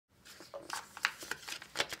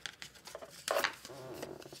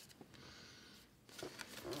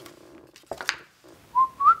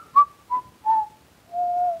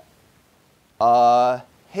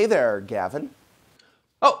Hey there, Gavin.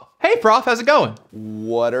 Oh, hey Prof, how's it going?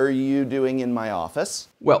 What are you doing in my office?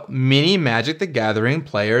 Well, many Magic the Gathering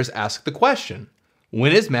players ask the question,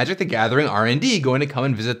 when is Magic the Gathering R&D going to come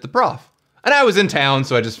and visit the Prof? And I was in town,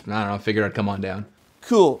 so I don't know, figured I'd come on down.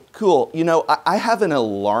 Cool, cool. You know, I have an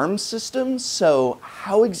alarm system, so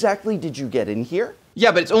how exactly did you get in here?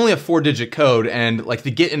 Yeah, but it's only a 4-digit code, and like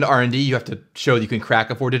to get into R&D, you have to show that you can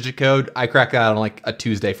crack a 4-digit code. I cracked that on like a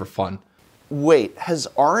Tuesday for fun. Wait, has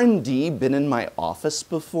R&D been in my office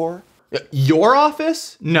before? Your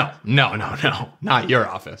office? No, not your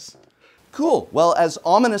office. Cool. Well, as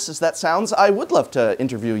ominous as that sounds, I would love to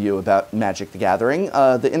interview you about Magic the Gathering.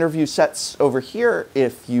 The interview set's over here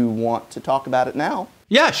if you want to talk about it now.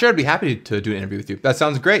 Yeah, sure, I'd be happy to do an interview with you. That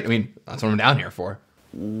sounds great. I mean, that's what I'm down here for.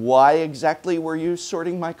 Why exactly were you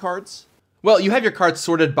sorting my cards? Well, you have your cards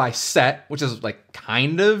sorted by set, which is like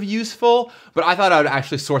kind of useful, but I thought I would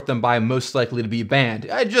actually sort them by most likely to be banned,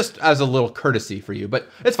 just as a little courtesy for you. But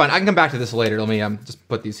it's fine, I can come back to this later. Let me just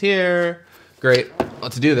put these here. Great,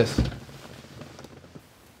 let's do this.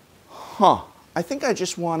 Huh, I think I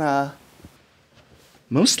just wanna...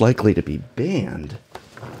 Most likely to be banned.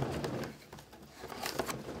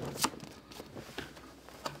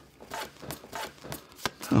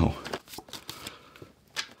 Oh.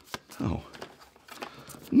 Oh.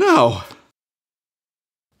 No!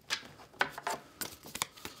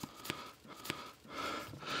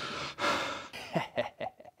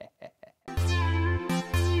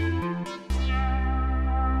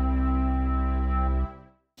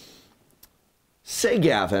 Say,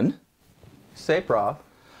 Gavin. Say, Prof.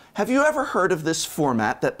 Have you ever heard of this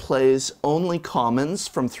format that plays only commons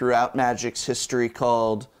from throughout Magic's history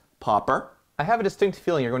called Pauper? I have a distinct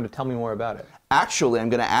feeling you're going to tell me more about it. Actually, I'm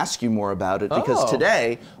going to ask you more about it because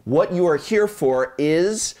today, what you are here for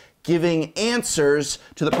is giving answers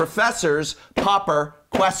to the professor's Pauper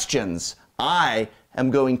questions. I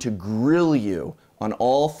am going to grill you on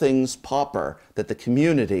all things Pauper that the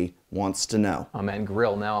community wants to know. Oh man,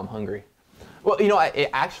 grill, now I'm hungry. Well, you know,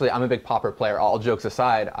 actually, I'm a big Pauper player. All jokes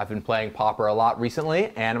aside, I've been playing Pauper a lot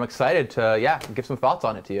recently, and I'm excited to, give some thoughts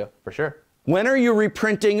on it to you, for sure. When are you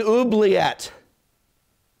reprinting Oubliette?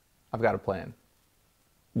 I've got a plan.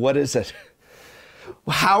 What is it?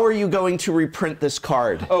 How are you going to reprint this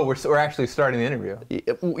card? Oh, we're actually starting the interview.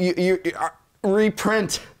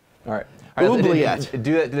 Reprint. All right. Oubliette.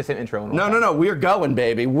 Do the same intro. No. We're going,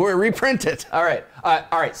 baby. We're reprint it. All right. All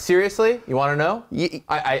right. Seriously, you want to know?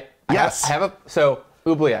 Yes. I have so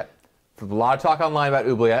Oubliette. A lot of talk online about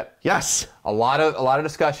Oubliette. Yes. A lot of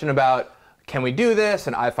discussion about can we do this,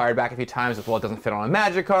 and I fired back a few times with, well, it doesn't fit on a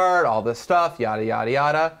Magic card, all this stuff, yada yada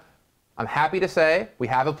yada. I'm happy to say we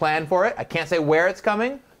have a plan for it. I can't say where it's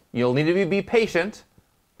coming. You'll need to be patient,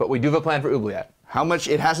 but we do have a plan for Oubliette. How much?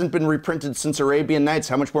 It hasn't been reprinted since Arabian Nights.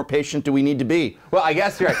 How much more patient do we need to be? Well, I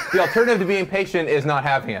guess you're right. The alternative to being patient is not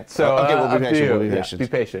having it. So okay, we'll be patient. We'll be patient. Yeah,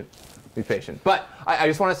 be patient. Be patient. But I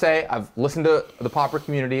just want to say I've listened to the Pauper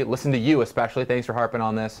community, listened to you especially. Thanks for harping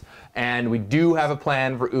on this. And we do have a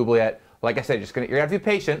plan for Oubliette. Like I said, you're gonna have to be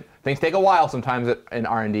patient. Things take a while sometimes in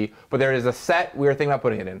R&D, but there is a set we were thinking about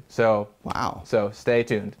putting it in. So wow. So stay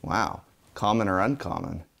tuned. Wow. Common or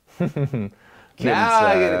uncommon? Now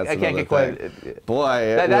I can't get quite.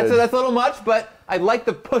 Boy, that's a little much, but I like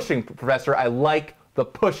the pushing, Professor. I like the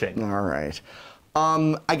pushing. All right.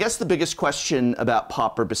 I guess the biggest question about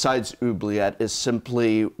Pauper, besides Oubliette, is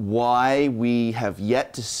simply why we have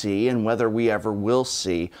yet to see, and whether we ever will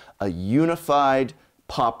see, a unified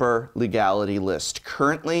Pauper legality list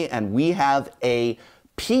currently, and we have a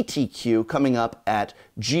PTQ coming up at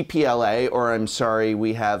GPLA, or I'm sorry,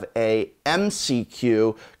 we have a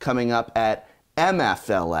MCQ coming up at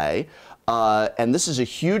MFLA, and this is a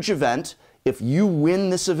huge event. If you win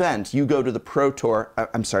this event, you go to the Pro Tour,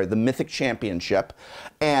 the Mythic Championship,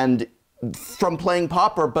 and from playing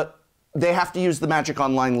Pauper, but they have to use the Magic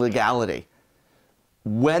Online legality.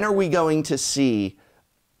 When are we going to see,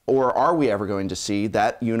 or are we ever going to see,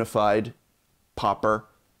 that unified Pauper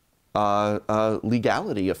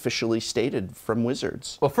legality officially stated from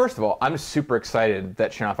Wizards? Well, first of all, I'm super excited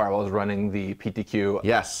that Channel Fireball is running the PTQ.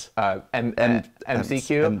 Yes. MCQ.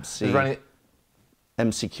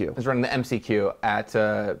 MCQ. Is running the MCQ at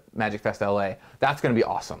Magic Fest LA. That's going to be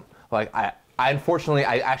awesome. Like I unfortunately,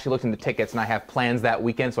 I actually looked into tickets and I have plans that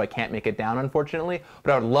weekend, so I can't make it down, unfortunately.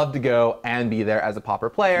 But I would love to go and be there as a Pauper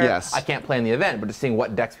player. Yes. I can't play in the event, but just seeing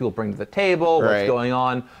what decks people bring to the table, what's going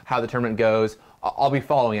on, how the tournament goes, I'll be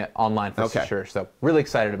following it online for sure. So really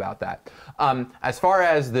excited about that. As far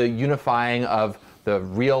as the unifying of the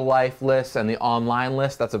real life list and the online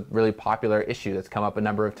list, that's a really popular issue that's come up a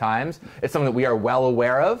number of times. It's something that we are well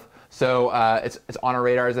aware of. So it's on our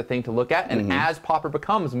radar as a thing to look at. And as Pauper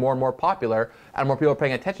becomes more and more popular and more people are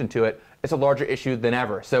paying attention to it, it's a larger issue than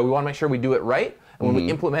ever. So we want to make sure we do it right. And when we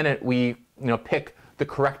implement it, we pick the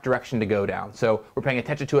correct direction to go down. So we're paying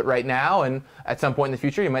attention to it right now. And at some point in the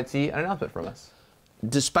future, you might see an announcement from us.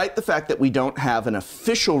 Despite the fact that we don't have an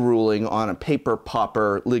official ruling on a paper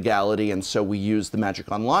Pauper legality, and so we use the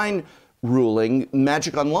Magic Online ruling,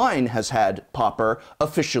 Magic Online has had Pauper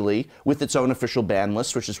officially with its own official ban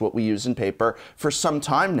list, which is what we use in paper, for some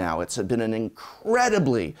time now. It's been an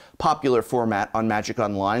incredibly popular format on Magic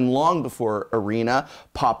Online long before Arena.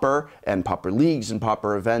 Pauper and Pauper Leagues and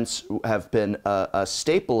Pauper events have been a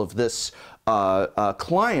staple of this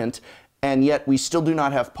client. And yet we still do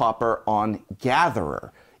not have Pauper on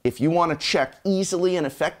Gatherer. If you want to check easily and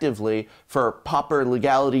effectively for Pauper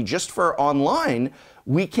legality just for online,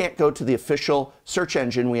 we can't go to the official search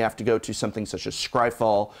engine. We have to go to something such as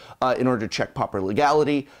Scryfall in order to check Pauper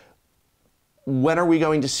legality. When are we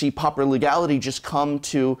going to see Pauper legality just come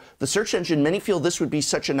to the search engine? Many feel this would be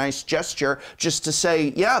such a nice gesture just to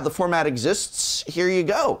say, yeah, the format exists, here you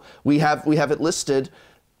go. We have it listed.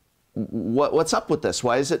 What's up with this?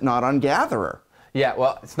 Why is it not on Gatherer? Yeah,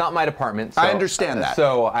 well, it's not my department. So, I understand that.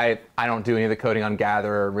 So I don't do any of the coding on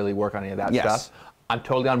Gatherer or really work on any of that stuff. I'm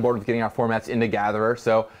totally on board with getting our formats into Gatherer,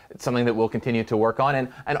 so it's something that we'll continue to work on.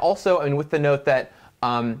 And also, I mean, with the note that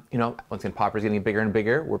once again, Pauper is getting bigger and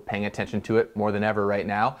bigger. We're paying attention to it more than ever right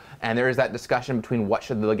now. And there is that discussion between what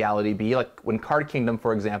should the legality be. Like when Card Kingdom,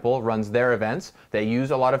 for example, runs their events, they use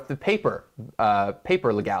a lot of the paper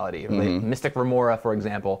legality. Like Mystic Remora, for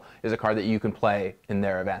example, is a card that you can play in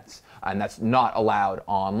their events. And that's not allowed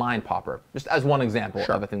online Pauper, just as one example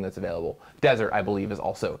of a thing that's available. Desert, I believe, is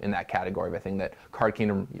also in that category of a thing that Card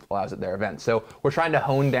Kingdom allows at their events. So we're trying to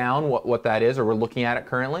hone down what that is, or we're looking at it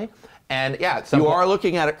currently. And yeah, you are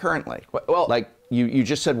looking at it currently. Well, like you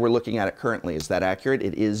just said, we're looking at it currently. Is that accurate?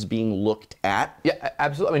 It is being looked at. Yeah,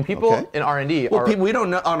 absolutely. I mean, people in R&D. Well, we don't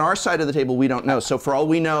know. On our side of the table, we don't know. So for all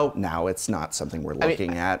we know, now it's not something we're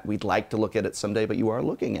looking at. We'd like to look at it someday, but you are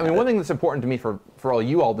looking at it. I mean, one thing that's important to me for all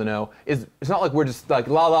you all to know is it's not like we're just like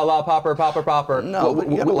la la la Pauper Pauper Pauper. No,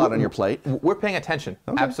 you have a lot on your plate. We're paying attention,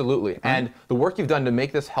 absolutely. And the work you've done to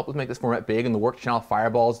help us make this format big, and the work Channel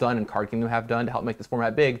Fireball's done and Card Kingdom have done to help make this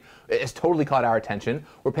format big, it's totally caught our attention.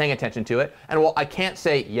 We're paying attention to it, and while I can't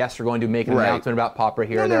say yes, we're going to make an announcement about Pauper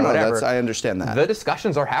here or there, whatever. I understand that. The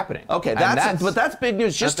discussions are happening. Okay, but that's big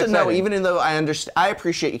news. Just to know, even though I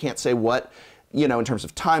appreciate you can't say what, in terms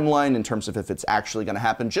of timeline, in terms of if it's actually going to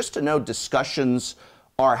happen. Just to know discussions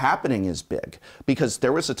are happening is big, because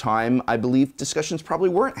there was a time I believe discussions probably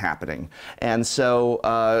weren't happening, and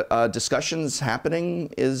so discussions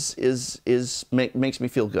happening makes me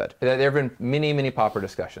feel good. There have been many Pauper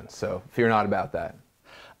discussions, so fear not about that.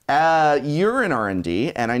 You're in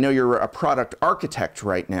R&D, and I know you're a product architect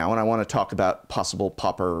right now, and I want to talk about possible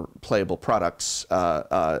Pauper playable products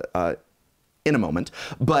in a moment.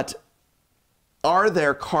 But are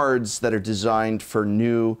there cards that are designed for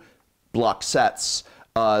new block sets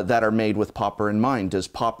that are made with Pauper in mind? Does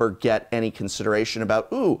Pauper get any consideration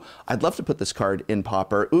about, ooh, I'd love to put this card in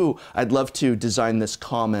Pauper, ooh, I'd love to design this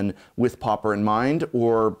common with Pauper in mind,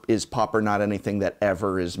 or is Pauper not anything that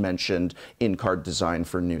ever is mentioned in card design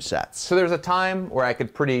for new sets? So there's a time where I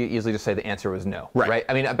could pretty easily just say the answer was no, right?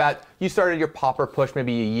 I mean, you started your Pauper push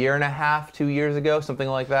maybe a year and a half, 2 years ago, something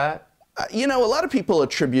like that? A lot of people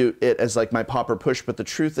attribute it as like my Pauper push, but the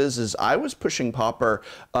truth is I was pushing Pauper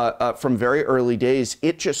from very early days.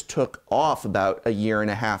 It just took off about a year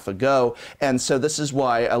and a half ago, and so this is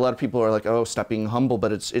why a lot of people are like, "Oh, stop being humble,"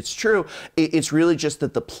 but it's true. It's really just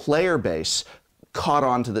that the player base caught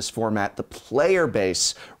on to this format. The player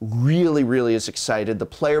base really is excited. The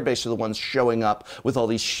player base are the ones showing up with all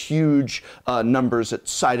these huge numbers at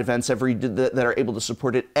side events that are able to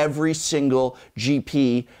support it. Every single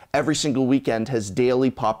GP, every single weekend has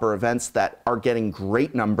daily Pauper events that are getting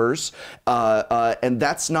great numbers, and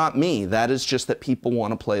that's not me. That is just that people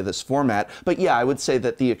want to play this format. But yeah, I would say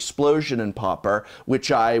that the explosion in Pauper,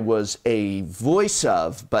 which I was a voice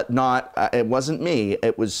of, but not, it wasn't me,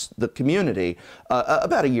 it was the community,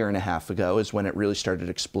 about a year and a half ago is when it really started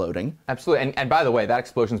exploding. Absolutely, and by the way, that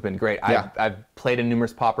explosion's been great. Yeah. I've played in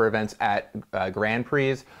numerous Pauper events at Grand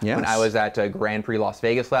Prix. Yes. When I was at Grand Prix Las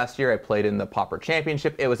Vegas last year, I played in the Pauper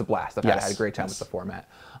Championship. It was a blast. I had a great time with the format.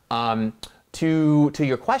 To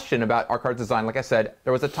your question about our card's design, like I said,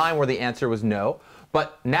 there was a time where the answer was no.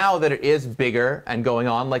 But now that it is bigger and going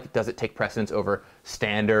on, like, does it take precedence over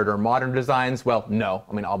standard or modern designs? Well, no.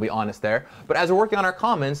 I mean, I'll be honest there. But as we're working on our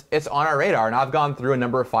commons, it's on our radar. And I've gone through a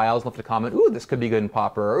number of files, left a comment, ooh, this could be good in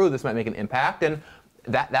Pauper, or ooh, this might make an impact. And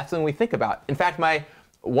that's something we think about. In fact, my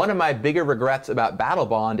one of my bigger regrets about Battle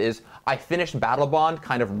Bond is I finished Battle Bond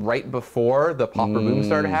kind of right before the Pauper boom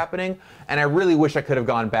started happening, and I really wish I could have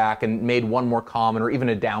gone back and made one more common or even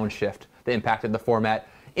a downshift that impacted the format.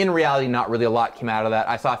 In reality, not really a lot came out of that.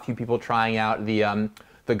 I saw a few people trying out the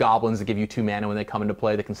goblins that give you 2 mana when they come into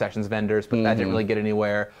play, the concessions vendors, but that didn't really get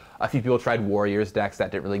anywhere. A few people tried warriors decks,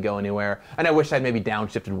 that didn't really go anywhere. And I wish I'd maybe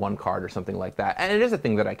downshifted 1 card or something like that. And it is a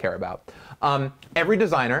thing that I care about. Every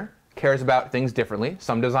designer cares about things differently.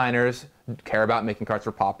 Some designers care about making cards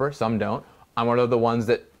for Pauper, some don't. I'm one of the ones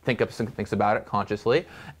that thinks about it consciously.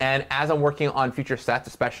 And as I'm working on future sets,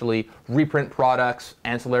 especially reprint products,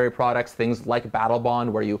 ancillary products, things like Battle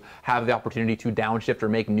Bond, where you have the opportunity to downshift or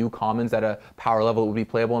make new commons at a power level that would be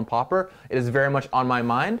playable in Pauper, it is very much on my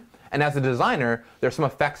mind. And as a designer, there's some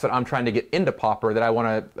effects that I'm trying to get into Pauper that I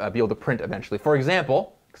want to be able to print eventually. For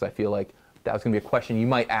example, because I feel like that was going to be a question you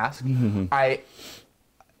might ask,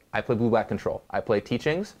 I play Blue-Black Control. I play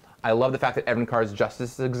Teachings. I love the fact that Evan-Card's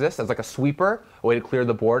Justice exists as like a sweeper, a way to clear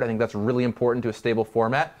the board. I think that's really important to a stable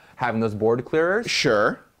format, having those board clearers.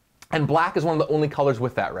 Sure. And black is one of the only colors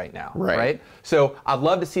with that right now, right? So I'd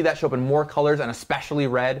love to see that show up in more colors, and especially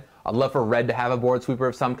red. I'd love for red to have a board sweeper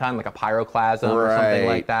of some kind, like a pyroclasm or something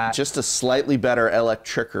like that. Just a slightly better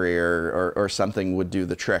electrickery or something would do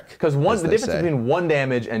the trick. Because the difference between 1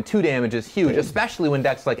 damage and 2 damage is huge, especially when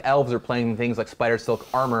decks like elves are playing things like Spider Silk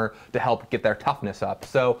Armor to help get their toughness up.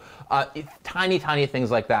 So tiny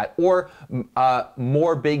things like that. Or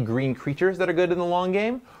more big green creatures that are good in the long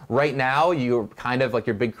game. Right now, you're kind of like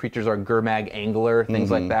your big creatures are Gurmag Angler,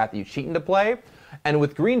 things like that you cheat into play. And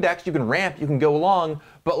with green decks, you can ramp, you can go long,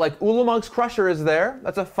 but like Ulamog's Crusher is there.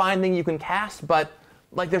 That's a fine thing you can cast, but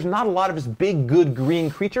like there's not a lot of just big, good green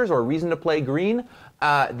creatures or a reason to play green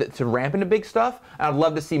to ramp into big stuff. And I'd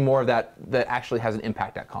love to see more of that actually has an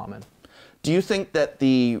impact at common. Do you think that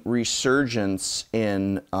the resurgence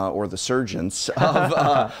in, or the surgence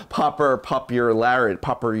of Pauper popularity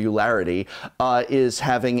is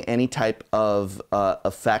having any type of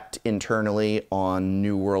effect internally on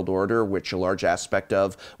New World Order, which a large aspect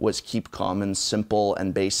of was keep commons simple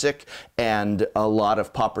and basic, and a lot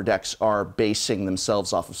of Pauper decks are basing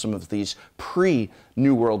themselves off of some of these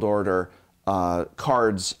pre-New World Order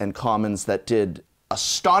cards and commons that did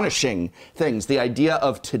astonishing things. The idea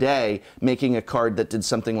of today making a card that did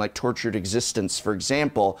something like Tortured Existence, for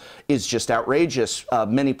example, is just outrageous.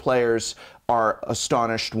 Many players are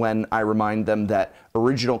astonished when I remind them that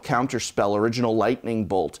original Counterspell, original Lightning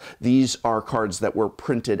Bolt, these are cards that were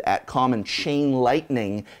printed at common. Chain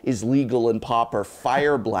Lightning is legal in Pauper.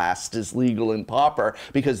 Fire Blast is legal in Pauper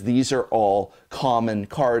because these are all common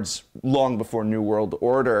cards long before New World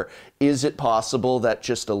Order. Is it possible that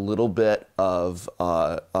just a little bit of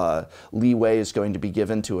leeway is going to be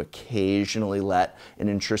given to occasionally let an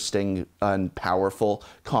interesting and powerful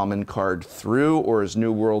common card through, or is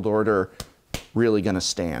New World Order really going to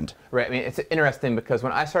stand? Right. I mean, it's interesting because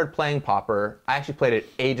when I started playing Pauper, I actually played it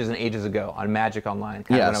ages and ages ago on Magic Online,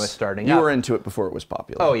 kind of when I was starting You up. were into it before it was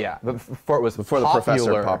popular. Oh, yeah. But before it was before popular.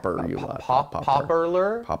 the Professor Pauper.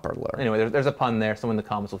 Pauperler? Pauperler. Anyway, there's a pun there. Someone in the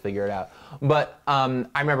comments will figure it out. But I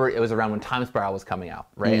remember it was around when Time Spiral was coming out,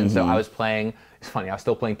 right? And so I was playing. It's funny. I was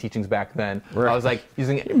still playing Teachings back then. Right. I was like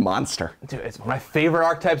using it. You monster. Dude, it's one of my favorite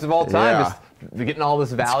archetypes of all time. Just getting all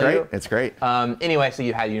this value. It's great. Anyway, so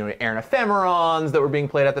you had Aaron Ephemerons that were being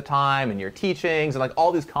played at the time, and your Teachings, and like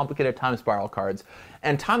all these complicated Time Spiral cards.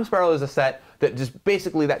 And Time Spiral is a set that just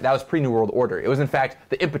basically that was pre-New World Order. It was in fact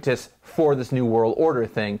the impetus for this New World Order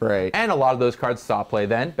thing. Right. And a lot of those cards saw play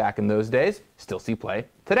then, back in those days, still see play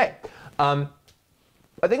today.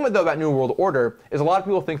 The thing about New World Order is a lot of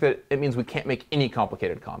people think that it means we can't make any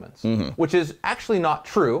complicated commons, which is actually not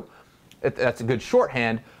true. That's a good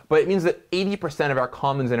shorthand, but it means that 80% of our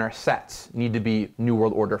commons in our sets need to be New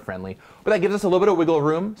World Order friendly. But that gives us a little bit of wiggle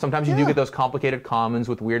room. Sometimes you do get those complicated commons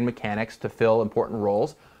with weird mechanics to fill important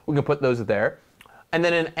roles. We can put those there. And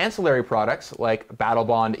then in ancillary products like Battle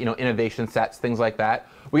Bond, innovation sets, things like that,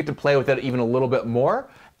 we get to play with it even a little bit more.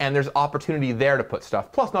 And there's opportunity there to put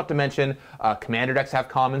stuff. Plus, not to mention, commander decks have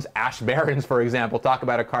commons. Ash Barons, for example, talk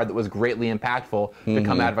about a card that was greatly impactful to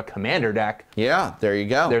come out of a commander deck. Yeah, there you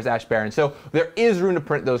go. There's Ash Baron. So there is room to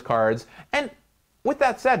print those cards. And with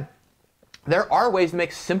that said, there are ways to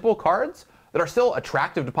make simple cards that are still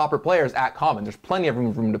attractive to Pauper players at common. There's plenty of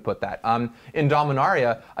room to put that. In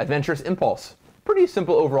Dominaria, Adventurous Impulse. Pretty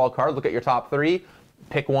simple overall card. Look at your top 3.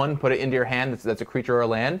 Pick one, put it into your hand that's a creature or a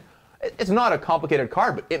land. It's not a complicated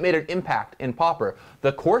card, but it made an impact in Pauper.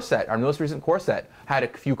 The core set, our most recent core set, had a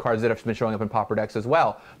few cards that have been showing up in Pauper decks as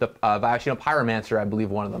well. The Viashino Pyromancer, I believe,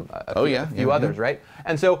 one of them. A few others, right?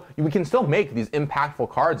 And so we can still make these impactful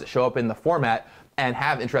cards that show up in the format and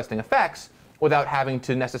have interesting effects without having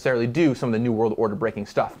to necessarily do some of the New World Order breaking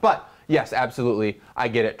stuff. But yes, absolutely, I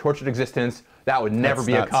get it. Tortured Existence, that would never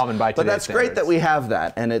be a common by today's But that's standards. great that we have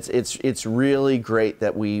that, and it's really great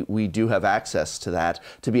that we do have access to that,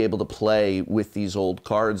 to be able to play with these old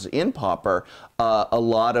cards in Pauper. A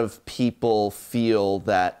lot of people feel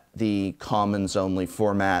that the commons only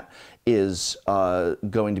format is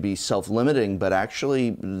going to be self-limiting, but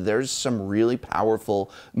actually there's some really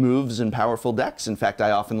powerful moves and powerful decks. In fact,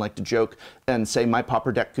 I often like to joke and say my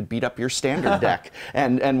Pauper deck could beat up your standard deck.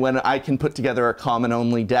 And when I can put together a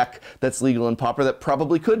common-only deck that's legal in Pauper that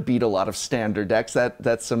probably could beat a lot of standard decks,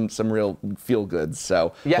 that's some real feel-good.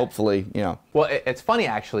 So yeah. Hopefully, you know. Well, it's funny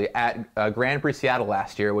actually, at Grand Prix Seattle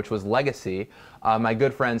last year, which was Legacy, my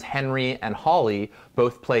good friends Henry and Holly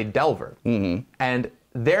both played Delver. And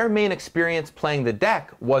their main experience playing the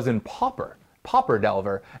deck was in Pauper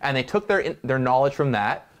Delver, and they took their knowledge from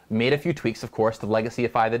that, made a few tweaks, of course, to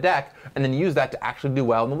Legacyify the deck, and then used that to actually do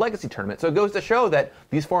well in the Legacy tournament. So it goes to show that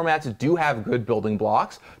these formats do have good building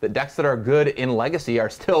blocks. The decks that are good in Legacy are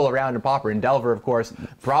still around in Pauper. And Delver, of course,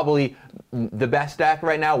 probably the best deck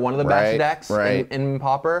right now, one of the best decks in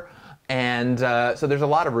Pauper. And so there's a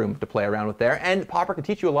lot of room to play around with there. And Pauper can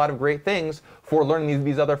teach you a lot of great things for learning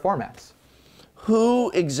these other formats. Who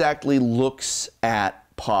exactly looks at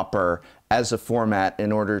Pauper as a format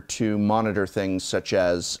in order to monitor things such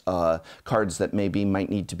as cards that might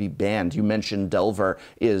need to be banned? You mentioned Delver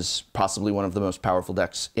is possibly one of the most powerful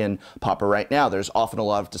decks in Pauper right now. There's often a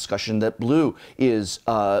lot of discussion that blue is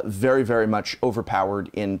very, very much overpowered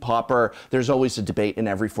in Pauper. There's always a debate in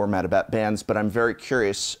every format about bans, but I'm very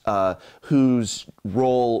curious whose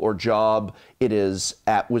role or job it is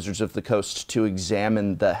at Wizards of the Coast to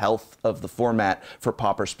examine the health of the format for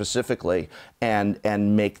Pauper specifically and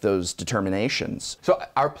make those determinations. So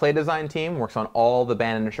our play design team works on all the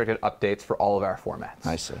banned and restricted updates for all of our formats.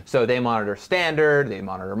 I see. So they monitor Standard, they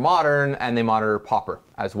monitor Modern, and they monitor Pauper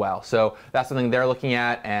as well. So that's something they're looking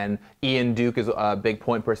at, and Ian Duke is a big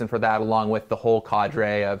point person for that, along with the whole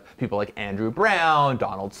cadre of people like Andrew Brown,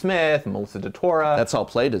 Donald Smith, Melissa DeTora. That's all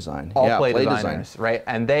play design. All play designers, right?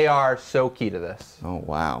 And they are so key to this. Oh,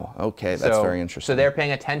 wow. Okay, that's very interesting. So they're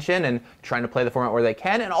paying attention and trying to play the format where they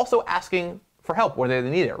can, and also asking for help where they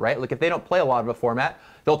need it, right? Like if they don't play a lot of a format,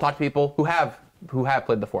 they'll talk to people who have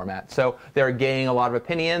played the format. So they're gaining a lot of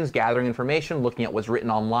opinions, gathering information, looking at what's written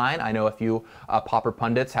online. I know a few Pauper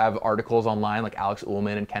pundits have articles online, like Alex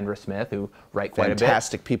Ullman and Kendra Smith, who write quite a bit.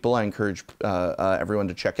 Fantastic people. I encourage everyone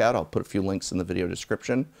to check out. I'll put a few links in the video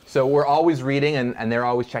description. So we're always reading, and they're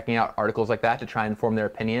always checking out articles like that to try and form their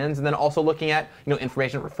opinions, and then also looking at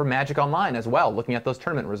information for Magic Online as well, looking at those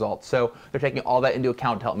tournament results. So they're taking all that into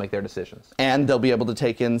account to help make their decisions. And they'll be able to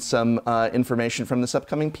take in some information from this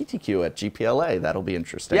upcoming PTQ at GPLA. That'll be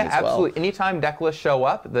interesting as well. Yeah, absolutely. Anytime deck lists show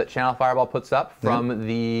up that Channel Fireball puts up from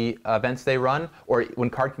the events they run, or when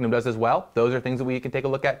Card Kingdom does as well, those are things that we can take a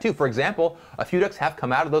look at too. For example, a few decks have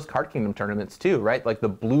come out of those Card Kingdom tournaments too, right? Like the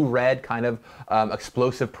blue-red kind of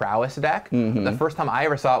explosive prowess deck. The first time I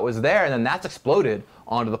ever saw it was there, and then that's exploded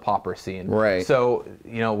onto the Pauper scene. Right. So,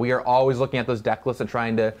 we are always looking at those deck lists and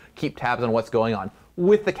trying to keep tabs on what's going on,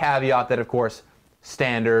 with the caveat that, of course,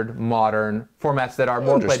 Standard, Modern, formats that are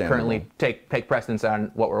more played currently take precedence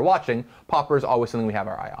on what we're watching. Pauper is always something we have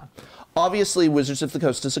our eye on. Obviously, Wizards of the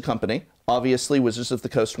Coast is a company. Obviously, Wizards of the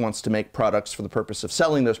Coast wants to make products for the purpose of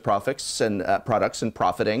selling those products and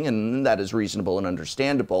profiting, and that is reasonable and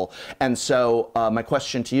understandable. And so my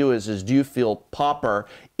question to you is do you feel Pauper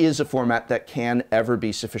is a format that can ever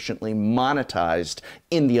be sufficiently monetized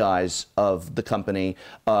in the eyes of the company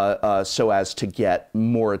so as to get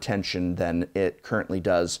more attention than it currently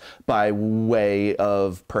does by way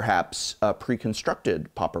of perhaps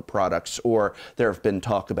pre-constructed Pauper products? Or there have been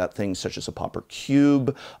talk about things such as a Pauper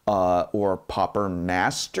Cube or Pauper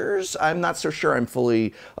Masters. I'm not so sure I'm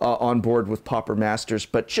fully on board with Pauper Masters,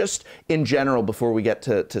 but just in general, before we get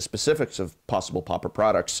to specifics of possible Pauper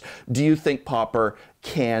products, do you think Pauper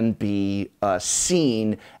can be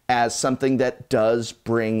seen as something that does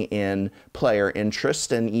bring in player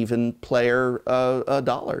interest and even player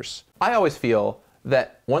dollars? I always feel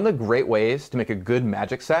that one of the great ways to make a good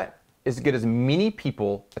Magic set is to get as many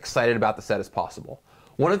people excited about the set as possible.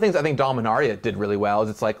 One of the things I think Dominaria did really well is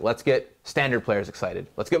it's like, let's get Standard players excited.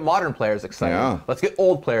 Let's get Modern players excited. Yeah. Let's get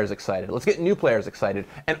old players excited. Let's get new players excited.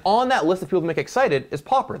 And on that list of people to make excited is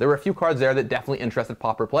Pauper. There were a few cards there that definitely interested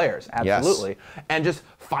Pauper players. Absolutely. Yes. And just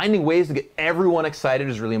finding ways to get everyone excited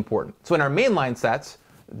is really important. So in our mainline sets,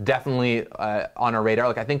 definitely on our radar.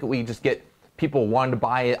 Like I think we just get people wanting to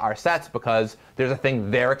buy our sets because there's a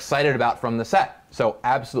thing they're excited about from the set. So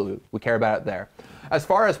absolutely, we care about it there. As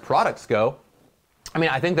far as products go, I mean,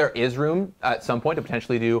 I think there is room at some point to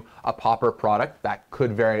potentially do a Pauper product. That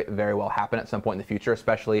could very, very well happen at some point in the future,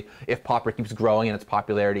 especially if Pauper keeps growing and its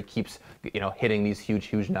popularity keeps, hitting these huge,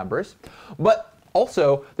 huge numbers. But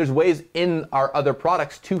also, there's ways in our other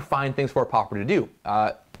products to find things for Pauper to do.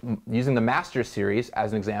 Using the Masters series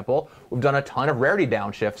as an example, we've done a ton of rarity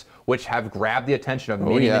downshifts, which have grabbed the attention of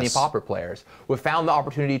many Pauper players. We've found the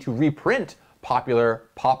opportunity to reprint popular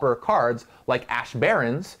Pauper cards like Ash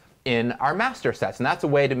Barons in our master sets, and that's a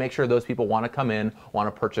way to make sure those people want to come in,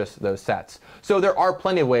 want to purchase those sets. So there are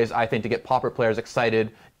plenty of ways, I think, to get Pauper players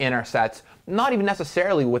excited in our sets, not even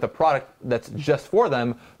necessarily with a product that's just for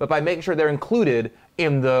them, but by making sure they're included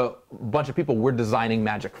in the bunch of people we're designing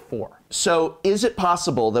Magic for. So is it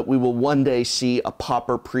possible that we will one day see a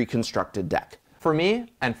Pauper pre-constructed deck? For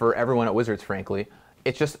me, and for everyone at Wizards, frankly,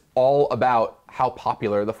 it's just all about how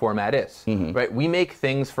popular the format is, right? We make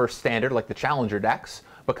things for standard, like the Challenger decks,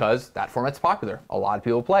 because that format's popular. A lot of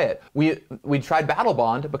people play it. We tried Battle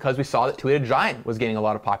Bond because we saw that Two-Headed Giant was gaining a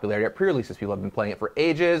lot of popularity at pre-releases. People have been playing it for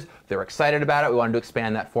ages. They were excited about it. We wanted to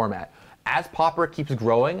expand that format. As Pauper keeps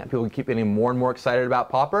growing and people keep getting more and more excited about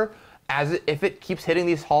Pauper, if it keeps hitting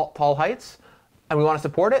these tall heights and we want to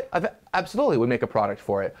support it, absolutely would make a product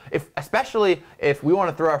for it. Especially if we want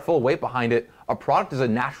to throw our full weight behind it, a product is a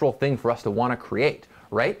natural thing for us to want to create,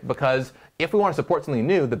 right? Because if we want to support something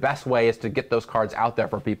new, the best way is to get those cards out there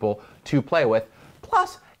for people to play with.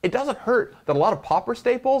 Plus, it doesn't hurt that a lot of Pauper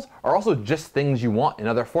staples are also just things you want in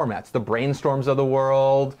other formats. The Brainstorms of the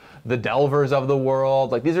world, the Delvers of the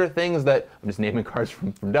world. Like, these are things that, I'm just naming cards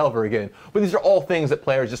from Delver again, but these are all things that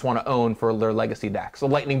players just want to own for their legacy decks. The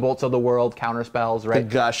Lightning Bolts of the world, Counterspells, right? The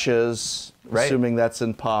Gushes, right? Assuming that's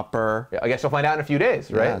in Pauper. Yeah, I guess you'll find out in a few days,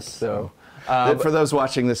 right? Yes. So. For those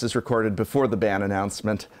watching, this is recorded before the ban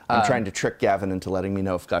announcement. I'm trying to trick Gavin into letting me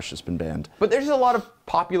know if Gush has been banned. But there's a lot of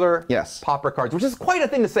popular Pauper cards, which is quite a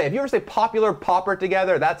thing to say. If you ever say popular Pauper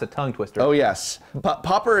together, that's a tongue twister. Oh yes,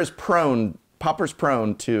 Pauper's prone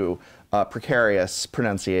to precarious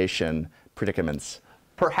pronunciation predicaments.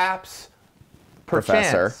 Perhaps,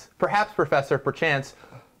 Professor,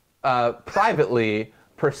 privately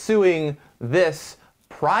pursuing this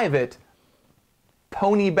private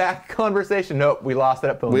ponyback conversation. Nope, we lost it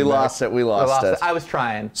at ponyback. We lost it. I was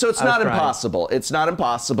trying. So it's not impossible. It's not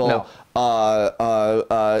impossible.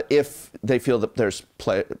 No. If they feel that there's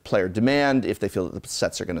player demand, if they feel that the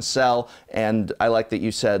sets are going to sell, and I like that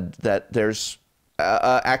you said that there's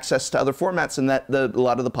access to other formats, and that a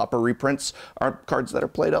lot of the Pauper reprints are cards that are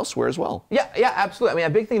played elsewhere as well. Yeah, absolutely. I mean,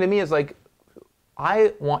 a big thing to me is like,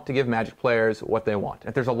 I want to give Magic players what they want.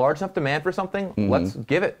 If there's a large enough demand for something, let's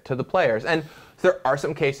give it to the players. And there are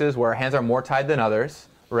some cases where our hands are more tied than others,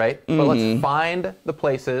 right? But let's find the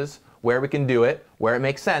places where we can do it, where it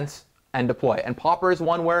makes sense, and deploy. And Pauper is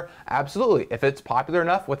one where, absolutely, if it's popular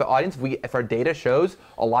enough with the audience, if our data shows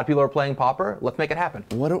a lot of people are playing Pauper, let's make it happen.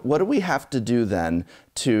 What do we have to do then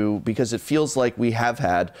because it feels like we have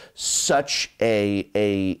had such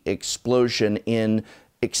a explosion in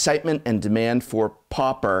excitement and demand for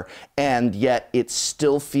Pauper, and yet it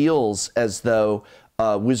still feels as though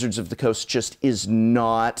Wizards of the Coast just is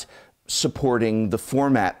not supporting the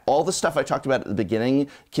format. All the stuff I talked about at the beginning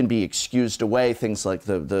can be excused away, things like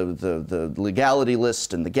the legality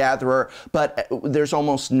list and the Gatherer, but there's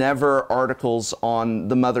almost never articles on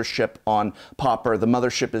the mothership on Pauper. The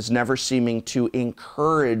mothership is never seeming to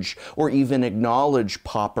encourage or even acknowledge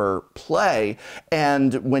Pauper play.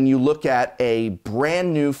 And when you look at a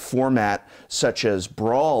brand new format such as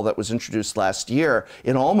Brawl that was introduced last year,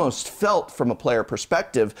 it almost felt from a player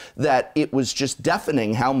perspective that it was just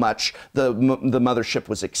deafening how much the mothership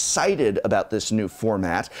was excited about this new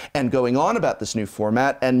format and going on about this new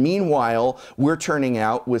format, and meanwhile we're turning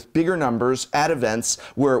out with bigger numbers at events.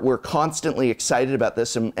 We're constantly excited about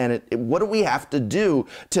this, and what do we have to do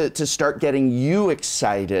to start getting you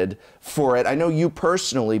excited for it? I know you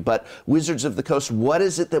personally, but Wizards of the Coast, what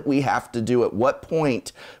is it that we have to do? At what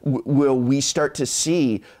point will we start to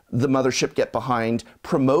see the mothership get behind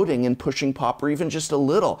promoting and pushing Pauper even just a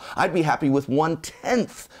little? I'd be happy with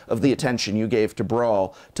 1/10 of the attention you gave to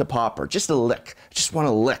Brawl to Pauper. Just a lick. Just want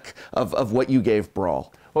a lick of what you gave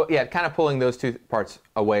Brawl. Well, yeah, kind of pulling those two parts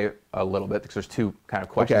away a little bit, because there's two kind of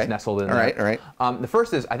questions nestled in there. All right. The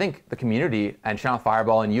first is, I think the community and Channel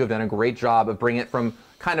Fireball and you have done a great job of bringing it from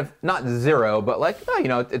kind of not zero, but like,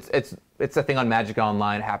 it's a thing on Magic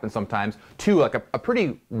Online, it happens sometimes, to like a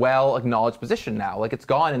pretty well acknowledged position now. Like, it's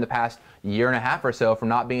gone in the past year and a half or so from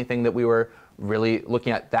not being a thing that we were really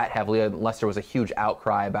looking at that heavily, unless there was a huge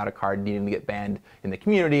outcry about a card needing to get banned in the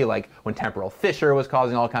community, like when Temporal Fissure was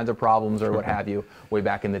causing all kinds of problems or what have you way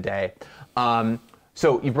back in the day.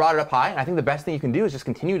 So you brought it up high, and I think the best thing you can do is just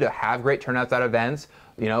continue to have great turnouts at events.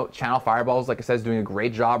 You know, Channel Fireballs, like I said, is doing a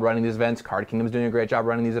great job running these events. Card Kingdom's doing a great job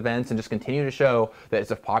running these events, and just continue to show that it's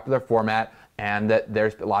a popular format and that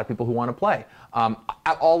there's a lot of people who want to play.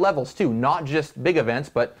 At all levels, too, not just big events,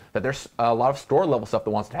 but that there's a lot of store-level stuff that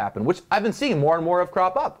wants to happen, which I've been seeing more and more of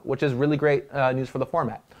crop up, which is really great news for the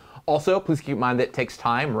format. Also, please keep in mind that it takes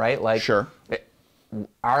time, right? Like, sure.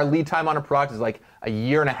 Our lead time on a product is like a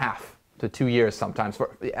year and a half to 2 years sometimes.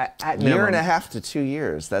 At minimum. Year and a half to 2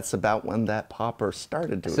 years. That's about when that Pauper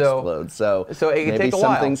started to explode. So it can maybe take a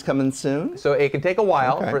while. something's coming soon? So it can take a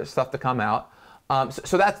while for stuff to come out.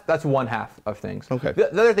 So that's one half of things. Okay.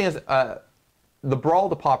 The other thing is the Brawl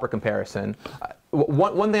to Pauper comparison.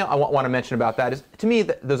 One thing I want to mention about that is, to me,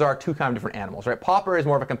 those are two kind of different animals, right? Pauper is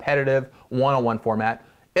more of a competitive one-on-one format.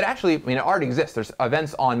 It actually, I mean, it already exists. There's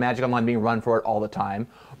events on Magic Online being run for it all the time.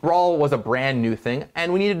 Brawl was a brand new thing,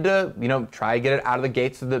 and we needed to, you know, try to get it out of the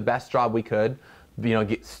gates to the best job we could. You know,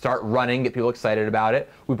 start running, get people excited about it.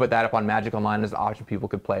 We put that up on Magic Online as an option people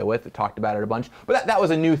could play with. We talked about it a bunch, but that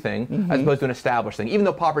was a new thing as opposed to an established thing. Even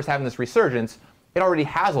though Pauper's having this resurgence, it already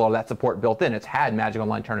has a lot of that support built in. It's had Magic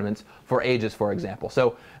Online tournaments for ages, for example.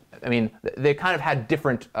 So, I mean, they kind of had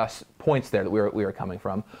different points there that we were coming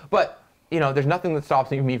from, but. You know, there's nothing that stops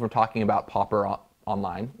me from talking about Pauper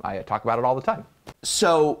online. I talk about it all the time.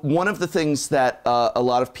 So one of the things that a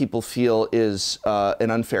lot of people feel is an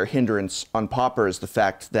unfair hindrance on Pauper is the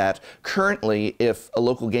fact that currently, if a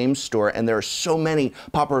local game store, and there are so many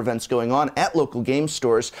Pauper events going on at local game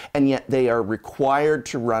stores, and yet they are required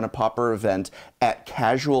to run a Pauper event at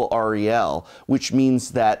casual REL, which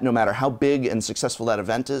means that no matter how big and successful that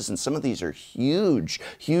event is, and some of these are huge,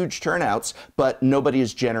 huge turnouts, but nobody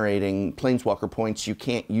is generating Planeswalker points. You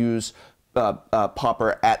can't use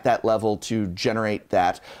Pauper at that level to generate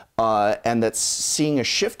that, and that seeing a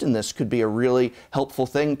shift in this could be a really helpful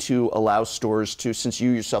thing to allow stores to, since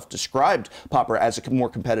you yourself described Pauper as a more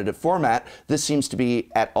competitive format, this seems to be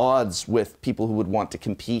at odds with people who would want to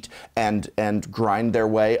compete and grind their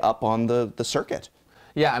way up on the circuit.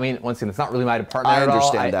 Yeah, I mean, once again, it's not really my department at all. I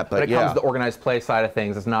understand that, but when it comes to the organized play side of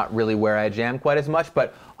things, it's not really where I jam quite as much,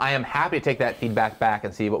 but I am happy to take that feedback back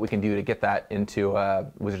and see what we can do to get that into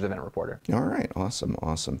Wizards Event Reporter. All right, awesome,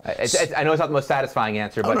 awesome. I know it's not the most satisfying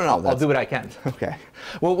answer, but I'll do what I can. Okay.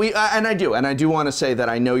 Well, and I do want to say that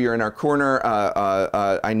I know you're in our corner.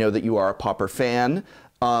 I know that you are a Pauper fan.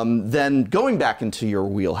 Then going back into your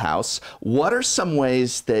wheelhouse, what are some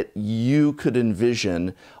ways that you could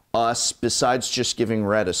envision us, besides just giving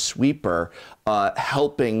red a sweeper,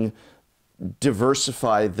 helping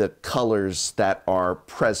diversify the colors that are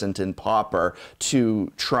present in Pauper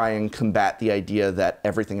to try and combat the idea that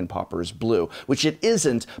everything in Pauper is blue, which it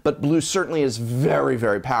isn't, but blue certainly is very,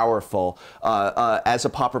 very powerful. As a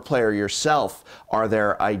Pauper player yourself, are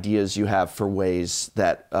there ideas you have for ways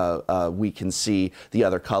that we can see the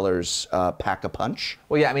other colors pack a punch?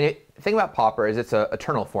 Well, yeah, I mean, the thing about Pauper is it's an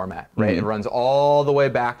eternal format, right? It runs all the way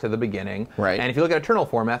back to the beginning. Right. And if you look at eternal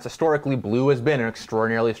formats, historically, blue has been an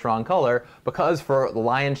extraordinarily strong color because for the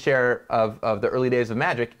lion's share of the early days of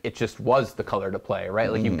Magic, it just was the color to play,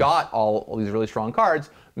 right? Like, you've got all these really strong cards,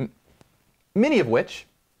 many of which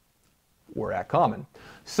were at common.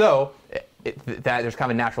 So there's kind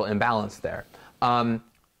of a natural imbalance there.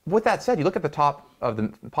 With that said, you look at the top of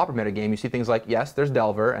the Pauper metagame, you see things like, yes, there's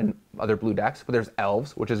Delver and other blue decks, but there's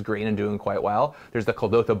Elves, which is green and doing quite well. There's the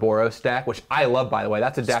Kuldotha Boros deck, which I love, by the way.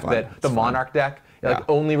 That's a deck that the Monarch deck like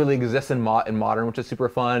only really exists in Modern, which is super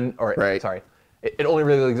fun. Or sorry, it only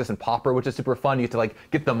really exists in Pauper, which is super fun. You get to like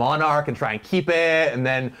get the Monarch and try and keep it, and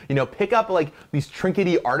then pick up like these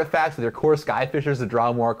trinkety artifacts with your core Skyfishers to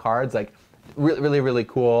draw more cards. Like really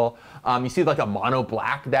cool. You see like a mono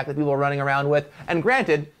black deck that people are running around with. And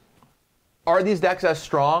granted, are these decks as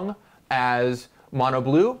strong as mono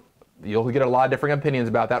blue? You'll get a lot of different opinions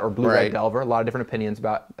about that, or blue red Delver, a lot of different opinions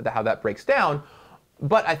about how that breaks down.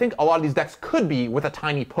 But I think a lot of these decks could be with a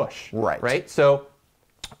tiny push. Right? So,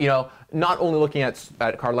 not only looking at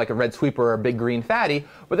a card like a red sweeper or a big green fatty,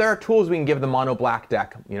 but there are tools we can give the mono black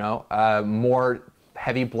deck. More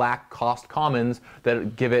heavy black cost commons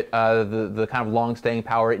that give it the kind of long staying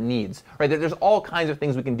power it needs. Right? There's all kinds of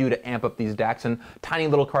things we can do to amp up these decks, and tiny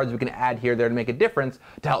little cards we can add here there to make a difference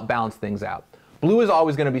to help balance things out. Blue is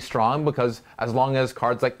always going to be strong because as long as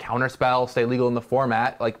cards like Counterspell stay legal in the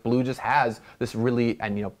format, like blue just has this really,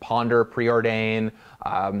 and Ponder, Preordain,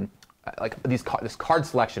 like this card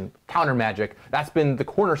selection, counter magic, that's been the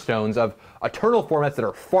cornerstones of eternal formats that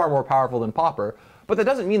are far more powerful than Pauper. But that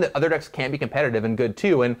doesn't mean that other decks can't be competitive and good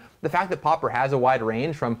too. And the fact that Pauper has a wide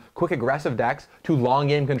range from quick aggressive decks to long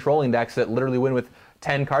game controlling decks that literally win with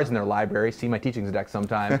 10 cards in their library. See my teachings deck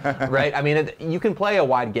sometime, right? I mean, you can play a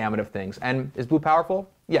wide gamut of things. And is blue powerful?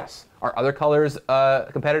 Yes. Are other colors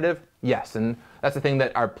competitive? Yes. And that's the thing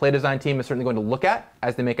that our play design team is certainly going to look at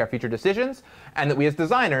as they make our future decisions, and that we as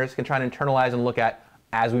designers can try and internalize and look at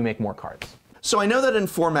as we make more cards. So I know that in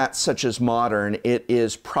formats such as Modern, it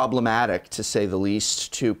is problematic, to say the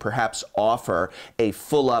least, to perhaps offer a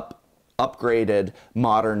upgraded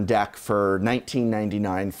Modern deck for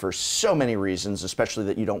 $19.99 for so many reasons, especially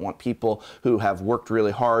that you don't want people who have worked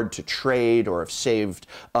really hard to trade or have saved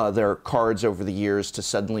their cards over the years to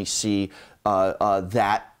suddenly see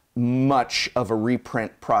that much of a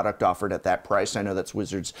reprint product offered at that price. I know that's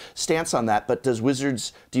Wizards' stance on that, but does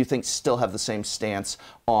Wizards, do you think, still have the same stance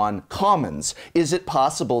on commons? Is it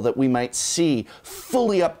possible that we might see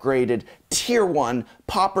fully upgraded Tier 1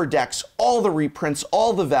 Pauper decks, all the reprints,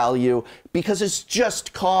 all the value, because it's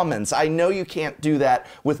just commons? I know you can't do that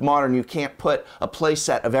with Modern. You can't put a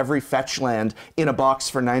playset of every fetch land in a box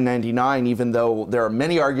for $9.99, even though there are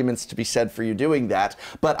many arguments to be said for you doing that.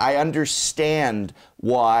 But I understand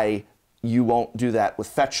why you won't do that with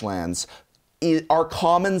fetch lands. Are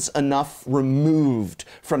commons enough removed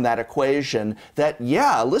from that equation that,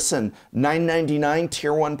 yeah, listen, $9.99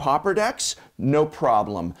 Tier 1 Pauper decks, no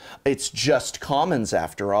problem. It's just commons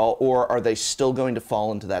after all, or are they still going to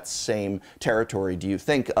fall into that same territory, do you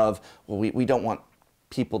think, of, well, we don't want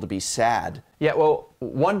people to be sad? Yeah, well,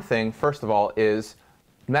 one thing, first of all, is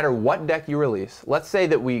no matter what deck you release, let's say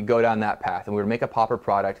that we go down that path and we were to make a Pauper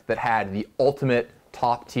product that had the ultimate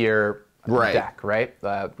top tier deck, right?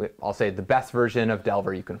 I'll say the best version of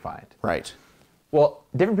Delver you can find. Right. Well,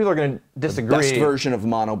 different people are going to disagree. The best version of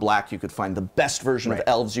Mono Black you could find, the best version of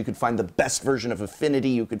Elves you could find, the best version of Affinity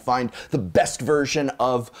you could find, the best version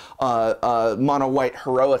of Mono White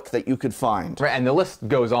Heroic that you could find. Right, and the list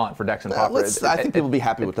goes on for decks and Pauper. I think people will be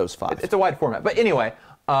happy with those 5. It's a wide format. But anyway,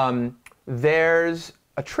 there's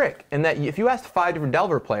a trick in that if you asked 5 different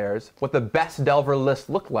Delver players what the best Delver list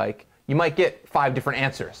looked like, you might get 5 different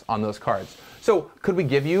answers on those cards. So could we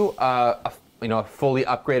give you a fully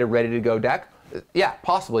upgraded, ready-to-go deck? Yeah,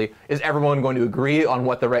 possibly. Is everyone going to agree on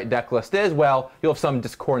what the right deck list is? Well, you'll have some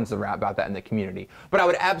discordance about that in the community. But I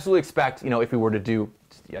would absolutely expect, if we were to do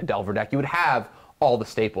a Delver deck, you would have all the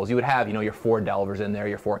staples. You would have, your 4 Delvers in there,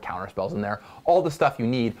 your 4 counterspells in there, all the stuff you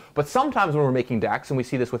need. But sometimes when we're making decks, and we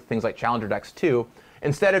see this with things like Challenger decks too,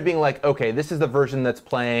 instead of being like, okay, this is the version that's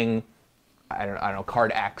playing, I don't know,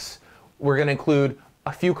 card X, we're going to include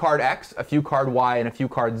a few card X, a few card Y, and a few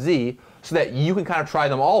card Z, so that you can kind of try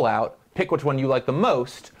them all out, pick which one you like the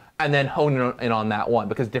most, and then hone in on that one,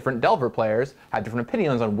 because different Delver players have different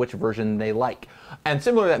opinions on which version they like. And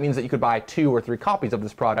similarly, that means that you could buy 2 or 3 copies of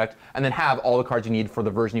this product and then have all the cards you need for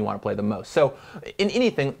the version you want to play the most. So in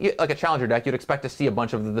anything, like a Challenger deck, you'd expect to see a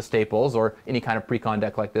bunch of the staples, or any kind of pre-con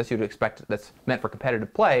deck like this, you'd expect that's meant for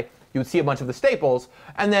competitive play. You would see a bunch of the staples,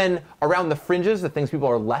 and then around the fringes, the things people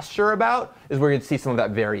are less sure about, is where you'd see some of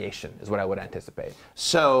that variation, is what I would anticipate.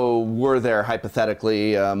 So were there,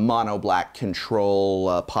 hypothetically, Mono Black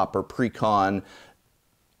Control, Pauper Precon,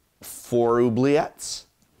 4 oubliettes?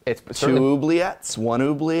 It's 2 oubliettes? 1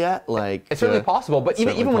 oubliette? It's certainly possible, but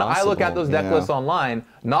even when I look at those deck lists online,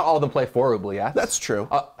 not all of them play 4 oubliettes. That's true.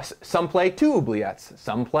 Some play 2 oubliettes.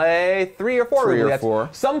 Some play 3 or 4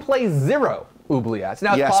 oubliettes. Some play 0 oubliettes.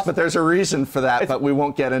 Now, yes, but there's a reason for that, but we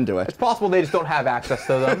won't get into it. It's possible they just don't have access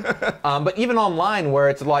to them. But even online, where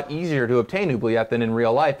it's a lot easier to obtain oubliette than in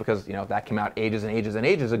real life, because that came out ages and ages and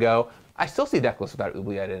ages ago, I still see deck lists without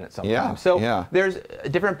oubliette in it sometimes. There's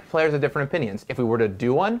different players have different opinions. If we were to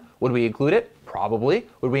do one, would we include it? Probably.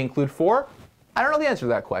 Would we include 4? I don't know the answer to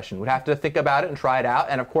that question. We'd have to think about it and try it out.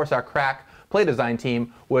 And of course, our crack play design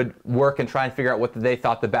team would work and try and figure out what they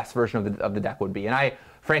thought the best version of the deck would be. And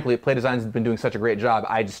frankly, play design's been doing such a great job,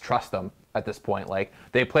 I just trust them at this point. Like,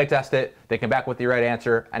 they play test it, they come back with the right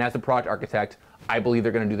answer, and as the product architect, I believe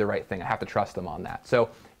they're going to do the right thing. I have to trust them on that. So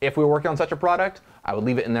if we were working on such a product, I would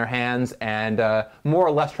leave it in their hands and more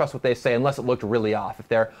or less trust what they say, unless it looked really off. If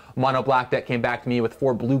their Mono Black deck came back to me with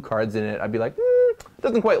 4 blue cards in it, I'd be like, it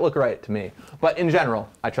doesn't quite look right to me. But in general,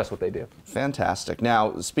 I trust what they do. Fantastic.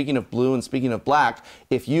 Now, speaking of blue and speaking of black,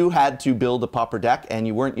 if you had to build a Pauper deck and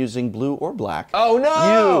you weren't using blue or black, oh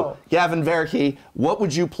no! You, Gavin Verhey, what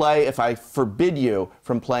would you play if I forbid you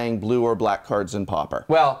from playing blue or black cards in Pauper?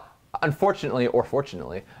 Well, unfortunately or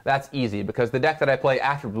fortunately, that's easy, because the deck that I play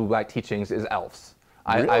after blue-black teachings is Elves.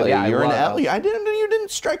 Really? Yeah, You're an love elf? You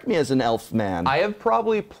didn't strike me as an elf man. I have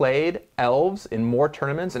probably played elves in more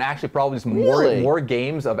tournaments and actually probably just Really? more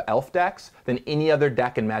games of elf decks than any other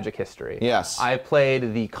deck in Magic history. Yes. I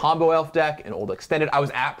played the combo elf deck in Old Extended. I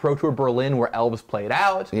was at Pro Tour Berlin where elves played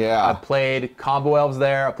out. Yeah. I played combo elves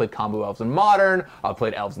there. I played combo elves in Modern. I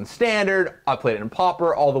played elves in Standard. I played it in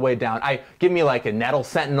Pauper all the way down. Give me like a Nettle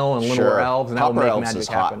Sentinel and Llanowar elves and that will Pauper make elves Magic is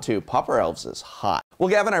happen. hot too. Pauper elves is hot. Well,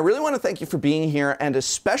 Gavin, I really want to thank you for being here, and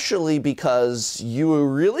especially because you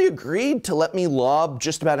really agreed to let me lob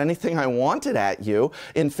just about anything I wanted at you.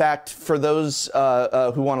 In fact, for those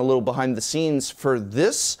who want a little behind the scenes, for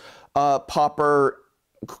this Pauper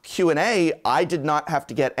Q&A, I did not have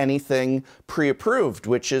to get anything pre-approved,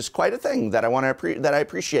 which is quite a thing that I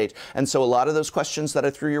appreciate. And so a lot of those questions that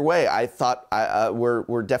I threw your way, I thought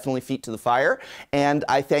were definitely feet to the fire, and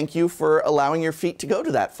I thank you for allowing your feet to go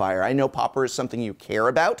to that fire. I know Pauper is something you care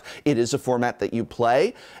about. It is a format that you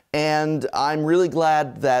play, and I'm really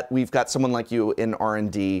glad that we've got someone like you in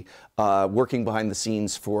R&D working behind the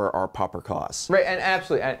scenes for our Pauper cause. Right, and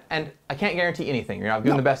absolutely, and I can't guarantee anything. You know, I've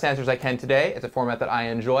given the best answers I can today. It's a format that I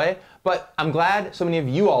enjoy, but I'm glad so many of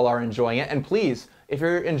you all are enjoying it, and please, if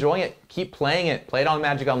you're enjoying it, keep playing it. Play it on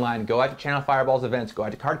Magic Online. Go out to Channel Fireball's events. Go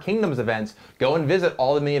out to Card Kingdom's events. Go and visit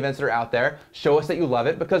all the mini events that are out there. Show us that you love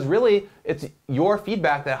it, because really, it's your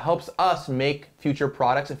feedback that helps us make future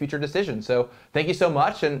products and future decisions. So thank you so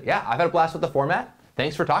much, and yeah, I've had a blast with the format.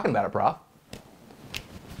 Thanks for talking about it, Prof.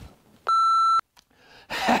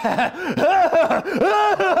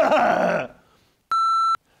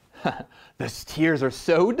 Those tears are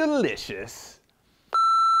so delicious.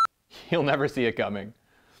 He'll never see it coming.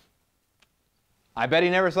 I bet he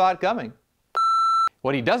never saw it coming.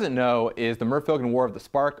 What he doesn't know is the Merfolk and War of the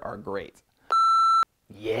Spark are great.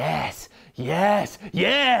 Yes, yes,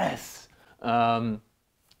 yes!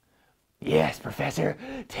 Yes, Professor,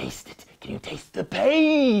 taste it. Can you taste the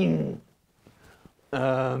pain?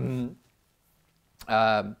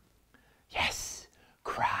 Yes,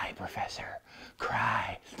 cry, Professor,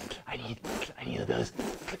 cry. I need those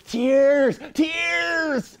tears,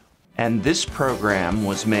 tears! And this program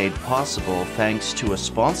was made possible thanks to a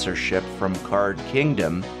sponsorship from Card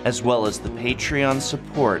Kingdom, as well as the Patreon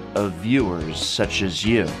support of viewers such as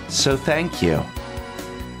you. So thank you.